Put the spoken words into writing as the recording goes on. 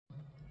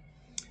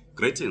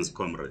Greetings,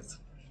 comrades.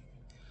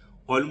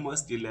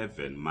 Almost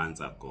 11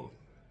 months ago,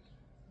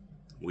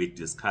 we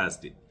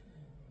discussed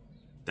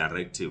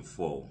Directive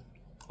 4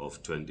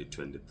 of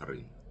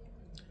 2023,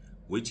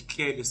 which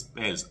clearly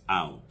spells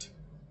out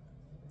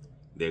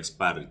the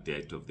expiry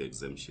date of the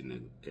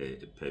exemption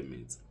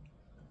permits,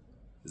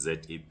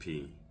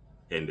 ZEP,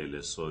 and the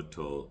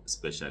Lesotho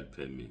special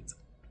permits.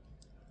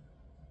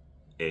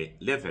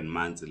 11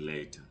 months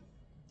later,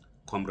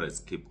 comrades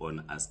keep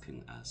on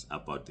asking us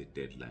about the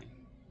deadline.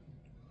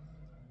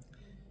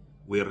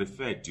 We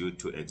referred you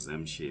to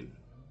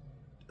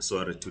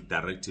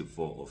Directive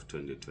 4 of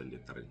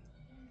 2023.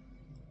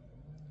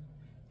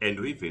 And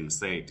we even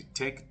said,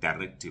 take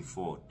Directive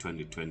 4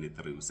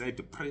 2023. We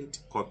said, print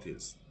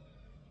copies,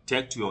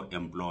 take to your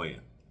employer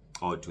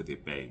or to the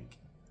bank,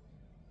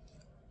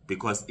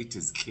 because it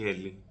is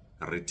clearly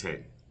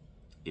written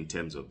in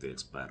terms of the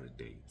expiry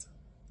dates.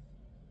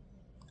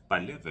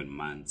 But 11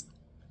 months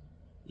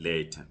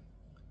later,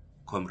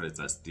 comrades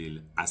are still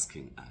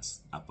asking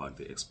us about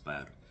the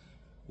expiry.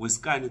 We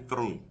scan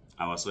through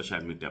our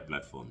social media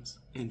platforms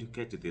and you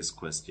get this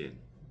question,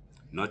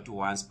 not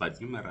once but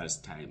numerous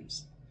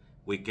times.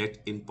 We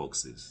get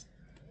inboxes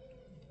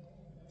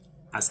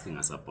asking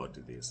us about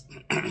this.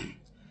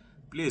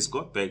 Please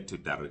go back to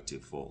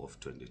Directive 4 of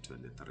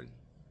 2023.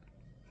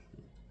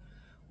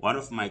 One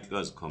of my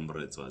close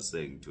comrades was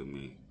saying to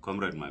me,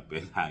 Comrade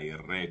Mapena, I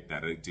read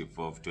Directive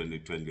 4 of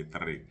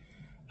 2023.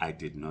 I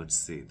did not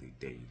see the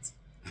dates.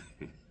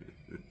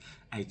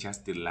 I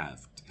just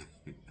laughed.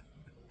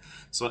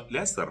 So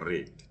let's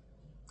read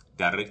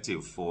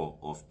Directive 4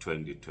 of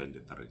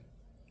 2023.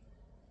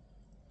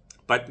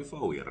 But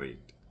before we read,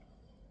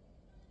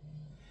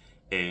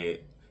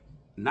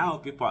 now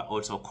people are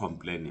also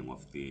complaining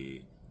of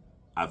the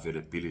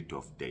availability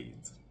of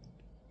dates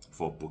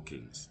for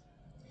bookings,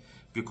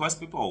 because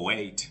people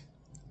wait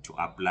to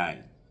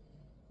apply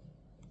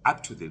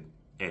up to the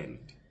end.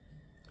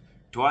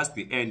 Towards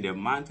the end, a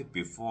month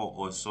before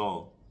or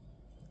so,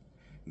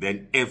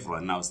 then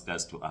everyone now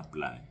starts to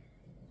apply.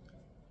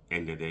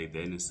 And they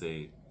then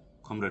say,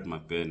 Comrade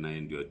Mapena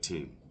and your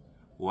team,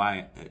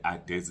 why are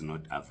dates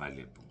not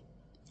available?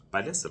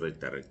 But let's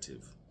read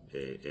Directive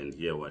and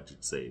hear what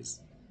it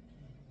says.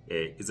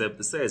 It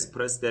says,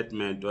 press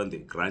statement on the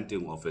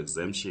granting of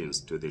exemptions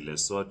to the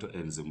Lesotho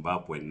and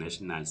Zimbabwe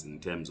nationals in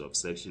terms of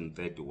Section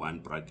 31,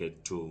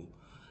 bracket 2,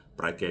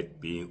 bracket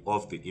B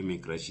of the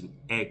Immigration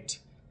Act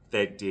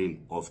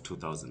 13 of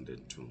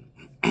 2002.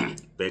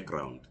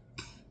 Background.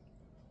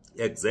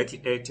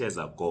 Exactly 8 years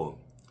ago,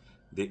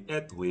 the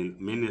Earthwill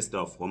Minister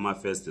of Home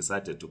Affairs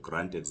decided to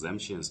grant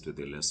exemptions to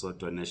the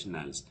Lesotho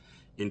nationals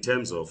in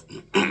terms of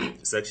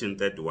Section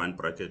 31,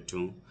 bracket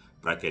 2,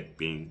 bracket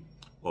B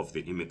of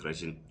the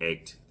Immigration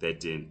Act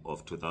 13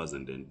 of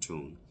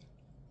 2002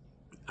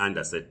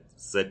 under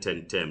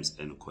certain terms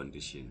and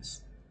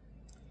conditions.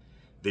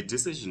 The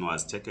decision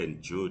was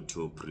taken due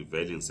to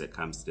prevailing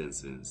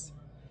circumstances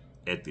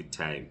at the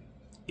time,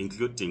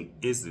 including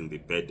easing the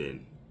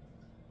burden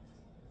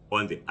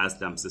on the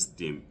ASTAM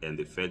system and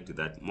the fact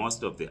that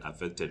most of the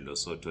affected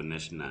Lesotho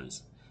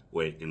nationals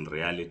were in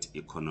reality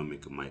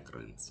economic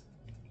migrants.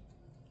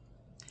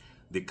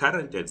 The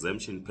current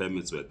exemption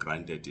permits were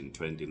granted in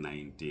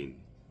 2019.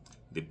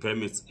 The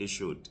permits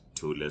issued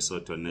to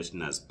Lesotho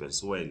nationals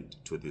pursuant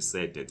to the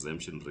said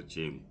exemption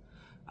regime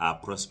are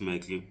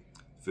approximately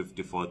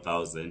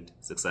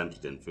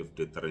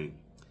 54,653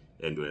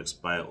 and will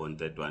expire on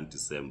 31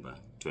 December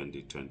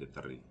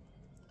 2023.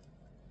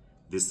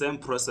 The same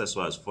process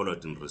was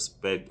followed in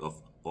respect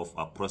of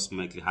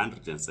approximately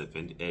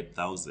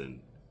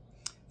 178,000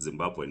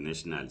 Zimbabwe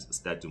nationals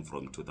starting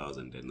from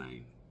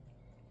 2009.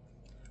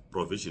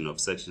 Provision of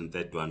Section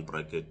 31,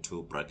 bracket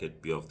 2,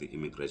 bracket B of the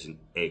Immigration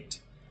Act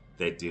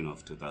 13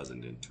 of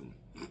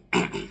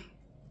 2002.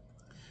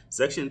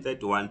 Section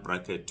 31,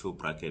 bracket 2,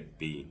 bracket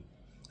B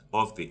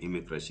of the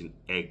Immigration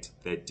Act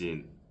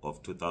 13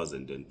 of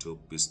 2002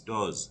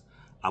 bestows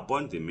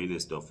upon the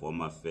Minister of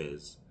Home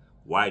Affairs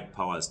wide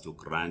powers to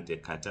grant a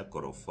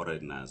category of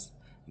foreigners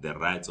the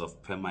rights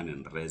of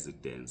permanent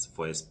residence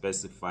for a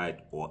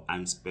specified or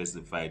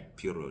unspecified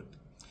period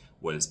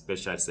when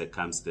special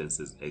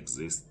circumstances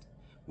exist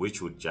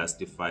which would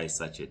justify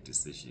such a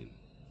decision.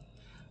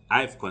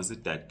 I've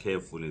considered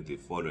carefully the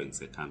following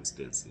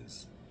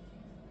circumstances.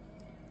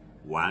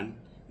 1.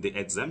 The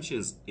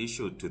exemptions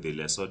issued to the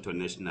Lesotho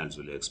nationals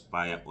will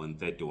expire on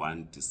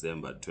 31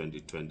 December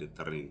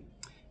 2023,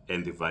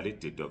 and the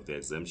validity of the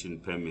exemption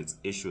permits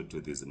issued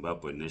to the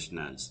Zimbabwe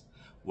nationals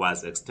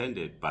was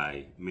extended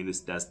by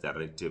Minister's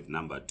Directive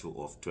Number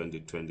 2 of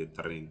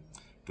 2023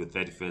 to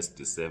 31st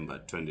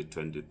December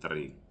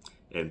 2023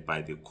 and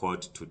by the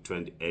court to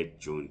 28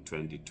 June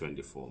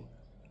 2024.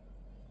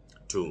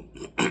 2.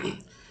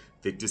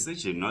 The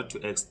decision not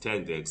to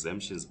extend the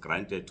exemptions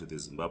granted to the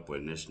Zimbabwe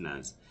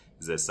nationals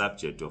is a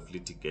subject of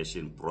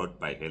litigation brought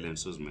by Helen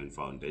Suzman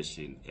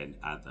Foundation and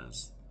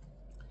others.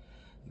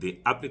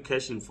 The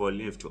application for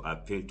leave to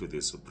appeal to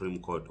the Supreme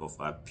Court of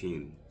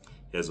Appeal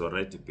has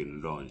already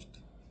been launched,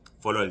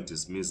 following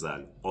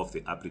dismissal of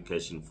the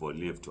application for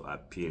leave to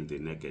appeal the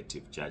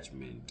negative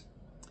judgment.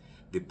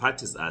 The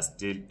parties are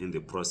still in the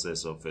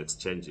process of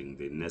exchanging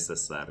the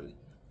necessary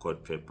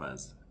court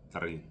papers.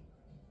 3.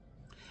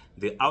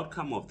 The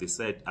outcome of the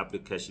said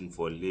application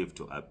for leave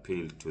to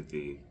appeal to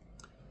the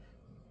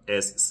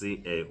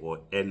SCA or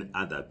any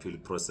other appeal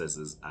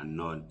processes are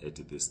known at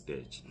this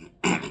stage.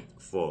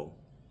 4.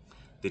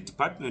 The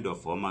Department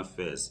of Home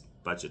Affairs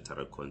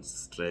budgetary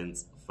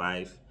constraints.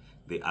 5.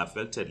 The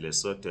affected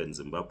Lesotho and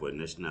Zimbabwe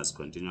nationals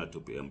continue to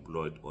be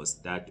employed or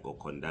start or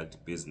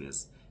conduct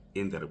business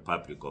in the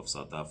Republic of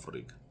South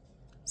Africa.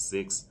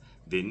 6.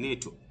 The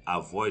need to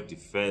avoid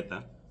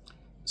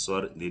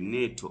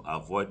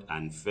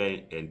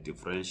unfair and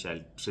differential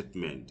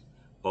treatment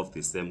of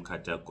the same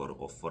category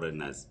of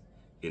foreigners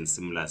in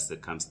similar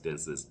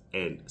circumstances.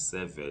 And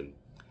 7.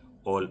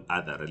 All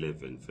other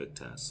relevant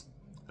factors.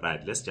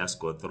 Right, let's just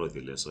go through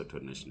the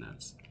Lesotho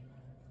nationals.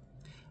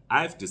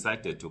 I've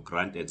decided to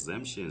grant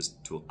exemptions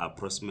to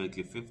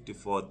approximately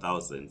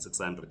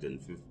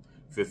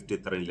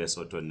 54,653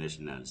 Lesotho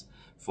nationals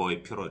for a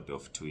period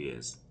of 2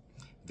 years.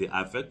 The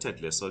affected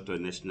Lesotho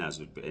nationals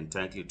would be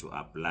entitled to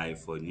apply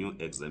for new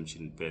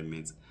exemption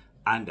permits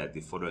under the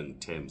following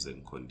terms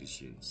and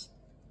conditions.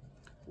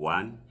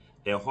 1.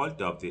 A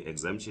holder of the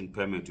exemption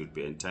permit would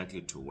be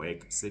entitled to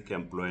work, seek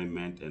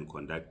employment, and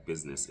conduct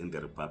business in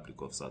the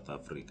Republic of South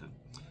Africa.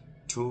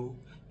 2.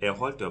 A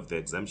holder of the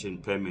exemption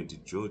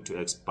permit due to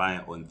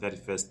expire on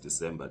 31st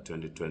December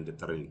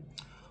 2023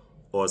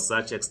 or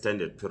such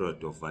extended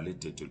period of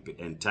validity will be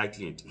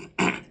entitled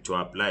to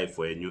apply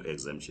for a new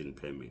exemption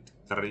permit.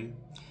 3.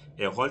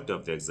 A holder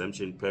of the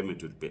exemption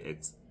permit will be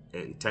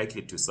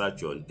entitled to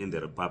sojourn in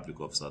the Republic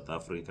of South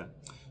Africa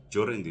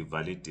during the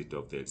validity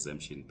of the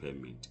exemption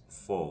permit.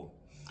 4.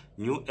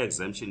 New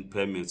exemption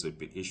permits will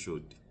be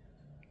issued.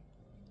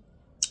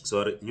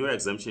 New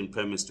exemption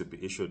permits to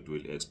be issued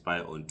will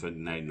expire on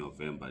 29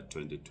 November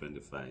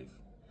 2025.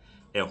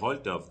 A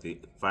holder of the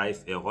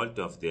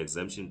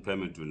exemption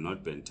permit will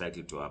not be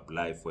entitled to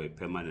apply for a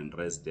permanent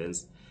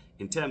residence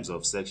in terms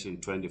of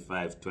Section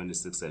 25,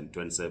 26, and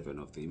 27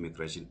 of the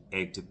Immigration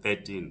Act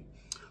 13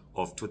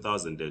 of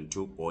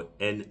 2002 or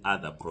any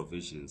other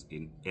provisions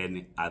in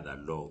any other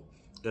law,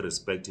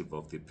 irrespective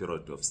of the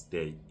period of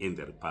stay in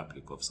the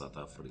Republic of South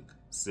Africa.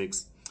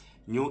 6.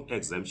 New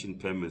exemption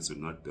permits will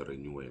not be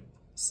renewable.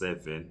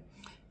 7.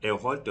 A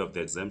holder of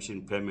the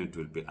exemption permit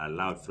will be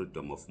allowed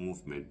freedom of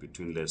movement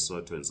between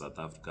Lesotho and South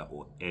Africa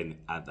or any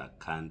other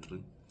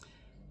country.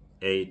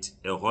 8.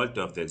 A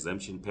holder of the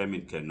exemption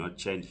permit cannot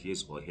change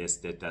his or her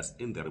status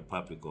in the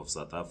Republic of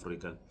South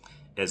Africa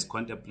as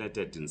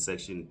contemplated in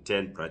Section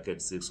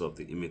 10(6) of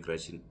the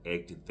Immigration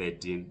Act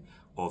 13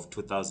 of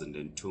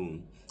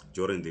 2002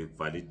 during the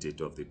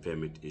validity of the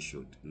permit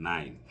issued.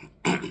 9.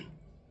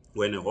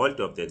 When a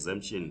holder of the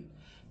exemption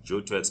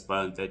due to expire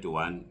on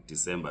 31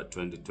 December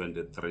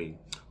 2023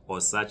 or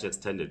such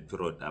extended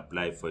period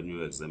apply for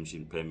new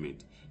exemption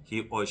permit,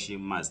 he or she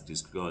must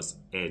disclose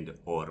and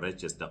or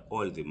register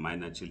all the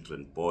minor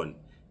children born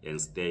and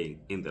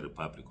staying in the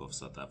Republic of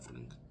South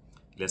Africa.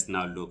 Let's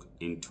now look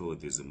into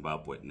the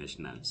Zimbabwe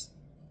nationals.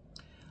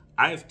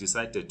 I have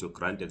decided to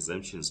grant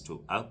exemptions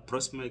to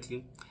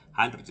approximately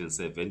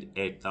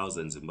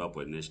 178,000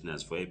 Zimbabwe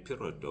nationals for a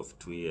period of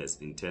 2 years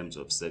in terms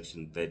of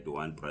Section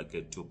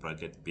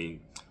 31(2)(b)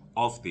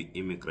 of the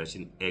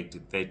Immigration Act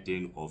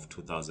 13 of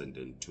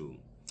 2002.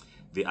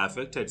 The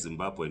affected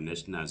Zimbabwe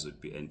nationals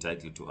would be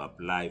entitled to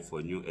apply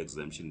for new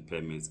exemption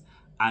permits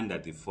under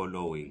the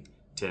following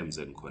terms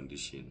and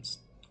conditions.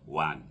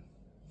 1.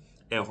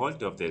 A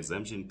holder of the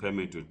exemption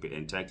permit would be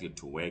entitled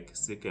to work,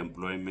 seek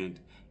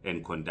employment,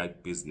 and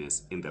conduct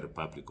business in the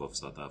Republic of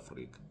South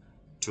Africa.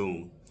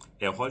 2.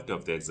 A holder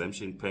of the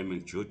exemption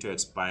permit due to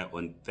expire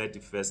on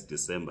 31st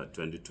December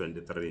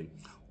 2023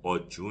 or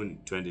June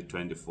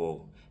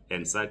 2024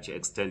 and such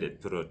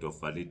extended period of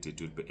validity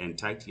will be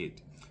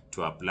entitled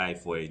to apply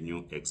for a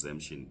new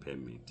exemption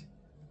permit.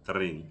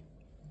 3.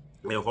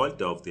 A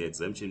holder of the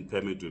exemption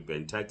permit will be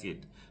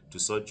entitled to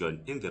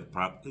sojourn in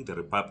the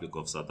Republic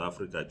of South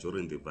Africa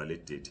during the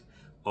validity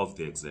of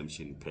the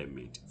exemption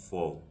permit.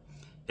 4.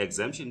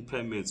 Exemption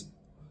permits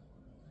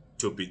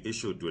to be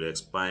issued will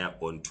expire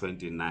on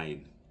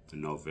 29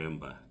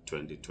 November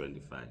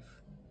 2025.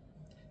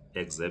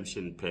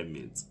 Exemption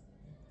permits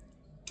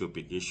to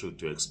be issued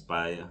to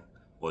expire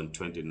on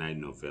 29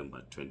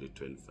 November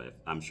 2025.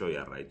 I'm sure you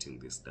are writing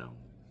this down.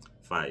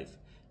 5.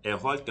 A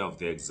holder of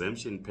the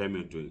exemption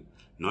permit will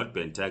not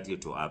be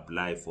entitled to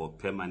apply for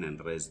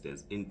permanent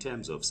residence in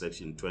terms of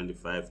Section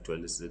 25,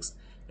 26,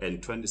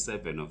 and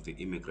 27 of the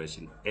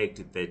Immigration Act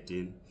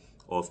 13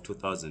 of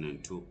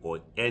 2002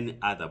 or any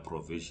other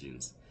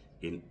provisions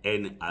in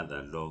any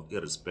other law,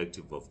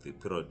 irrespective of the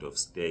period of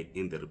stay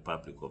in the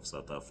Republic of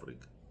South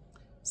Africa.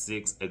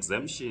 6.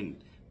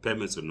 Exemption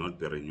permits will not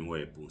be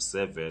renewable.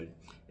 7.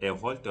 A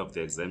holder of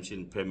the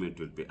exemption permit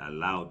will be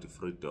allowed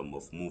freedom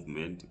of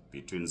movement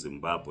between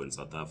Zimbabwe and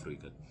South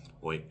Africa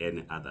or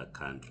any other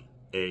country.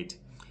 8.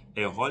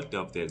 A holder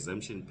of the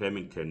exemption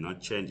permit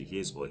cannot change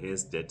his or her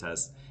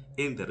status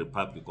in the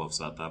Republic of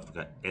South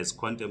Africa as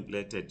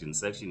contemplated in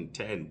Section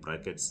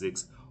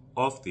 10(6)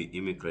 of the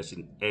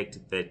Immigration Act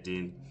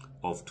 13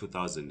 of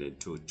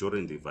 2002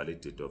 during the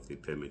validity of the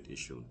permit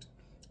issued.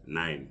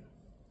 9.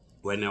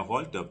 When a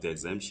holder of the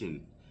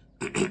exemption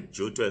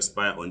due to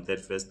expire on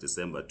 31st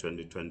December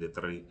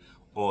 2023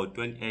 or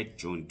 28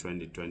 June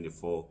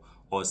 2024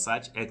 or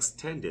such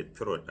extended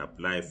period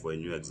apply for a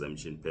new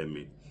exemption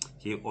permit,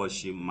 he or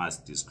she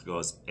must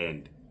disclose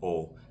and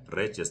or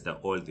register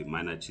all the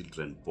minor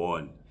children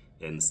born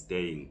and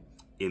staying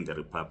in the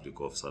Republic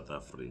of South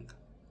Africa.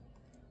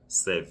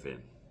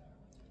 7.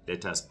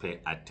 Let us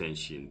pay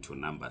attention to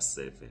number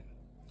 7,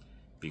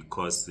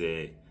 because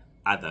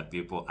other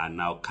people are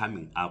now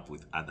coming up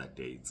with other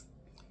dates.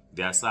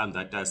 There are some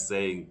that are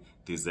saying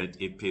the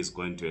ZEP is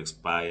going to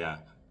expire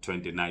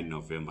 29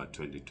 November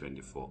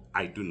 2024.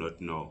 I do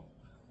not know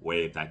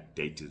where that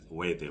date is,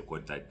 where they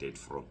got that date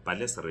from. But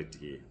let's read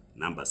here.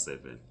 Number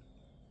 7.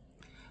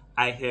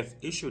 I have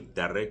issued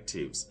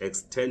directives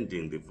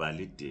extending the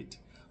validity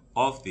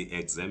of the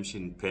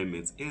exemption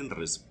permits in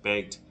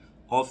respect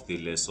of the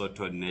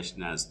Lesotho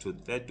nationals to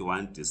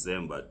 31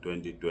 December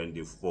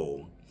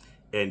 2024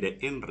 and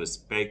in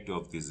respect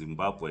of the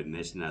Zimbabwe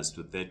nationals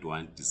to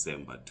 31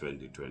 December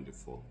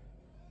 2024.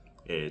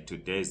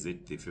 Today is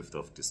it the 5th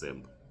of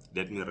December.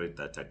 Let me read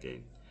that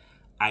again.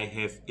 I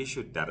have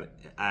issued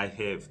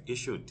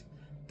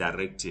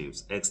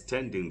directives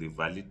extending the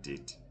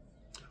validity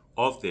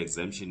of the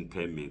exemption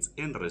permits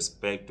in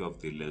respect of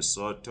the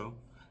Lesotho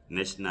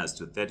nationals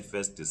to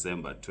 31st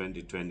December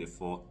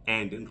 2024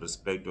 and in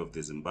respect of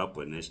the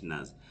Zimbabwe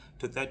nationals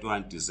to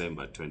 31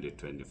 December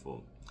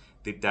 2024.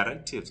 The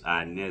directives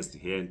are annexed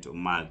here to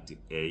marked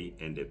A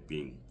and a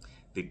B.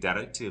 The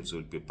directives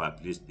will be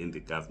published in the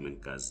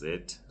Government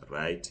Gazette,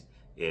 right?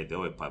 They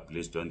were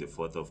published on the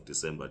 4th of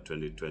December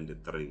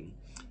 2023.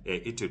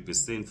 It will be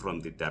seen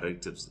from the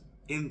directives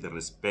in the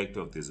respect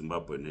of the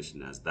Zimbabwe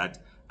nationals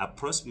that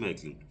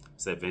approximately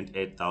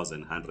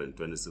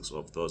 78,126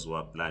 of those who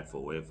applied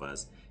for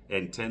waivers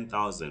and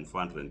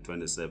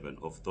 10,427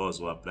 of those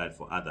who applied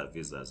for other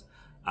visas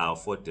are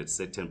afforded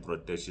certain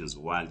protections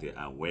while they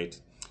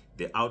await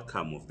the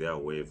outcome of their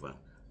waiver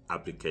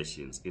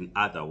applications. In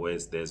other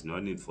words, there's no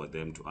need for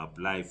them to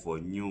apply for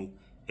new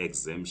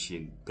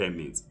exemption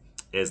permits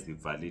as the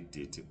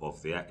validity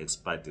of their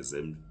expired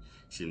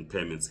exemption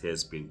permits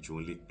has been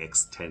duly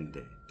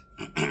extended.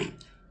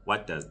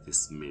 What does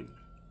this mean?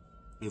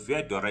 If you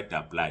had already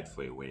applied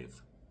for a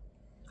waiver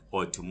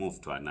or to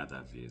move to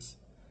another visa,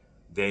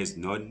 there is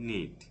no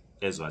need,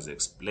 as was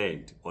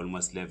explained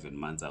almost 11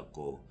 months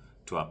ago,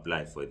 to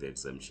apply for the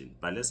exemption.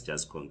 But let's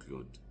just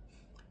conclude.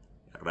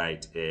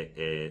 Right,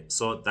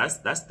 so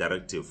that's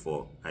directive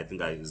 4. I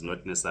think it's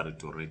not necessary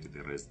to read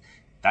the rest.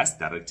 That's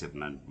directive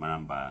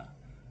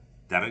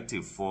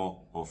directive 4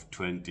 of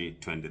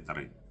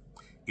 2023.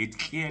 It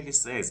clearly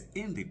says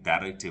in the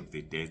directive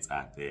the dates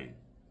are there.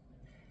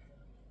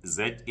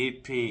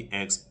 ZEP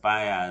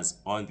expires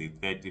on the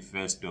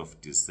 31st of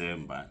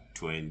December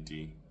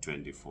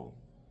 2024.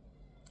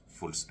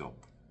 Full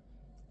stop.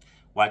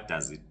 What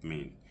does it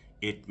mean?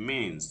 It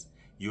means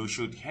you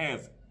should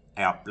have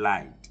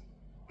applied.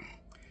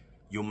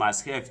 You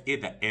must have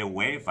either a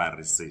waiver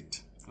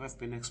receipt. We've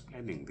been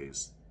explaining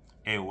this.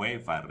 A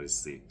waiver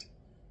receipt.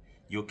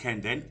 You can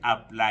then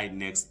apply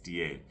next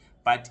year.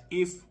 But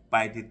if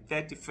by the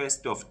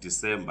 31st of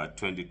December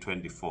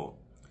 2024,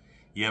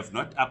 you have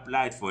not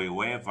applied for a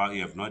waiver,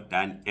 you have not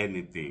done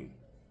anything,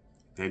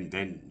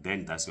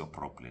 then that's your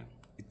problem.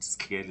 It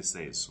clearly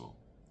says so,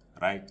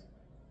 right?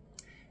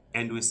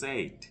 And we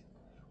said,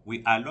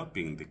 we are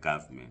lobbying the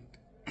government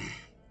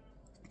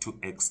to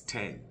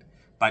extend,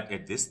 but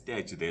at this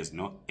stage, there's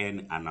no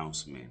any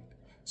announcement.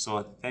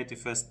 So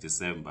 31st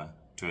December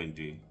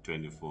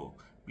 2024,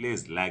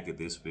 please like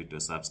this video,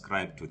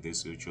 subscribe to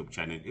this YouTube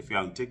channel. If you're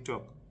on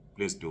TikTok,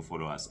 please do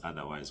follow us.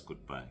 Otherwise,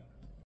 goodbye.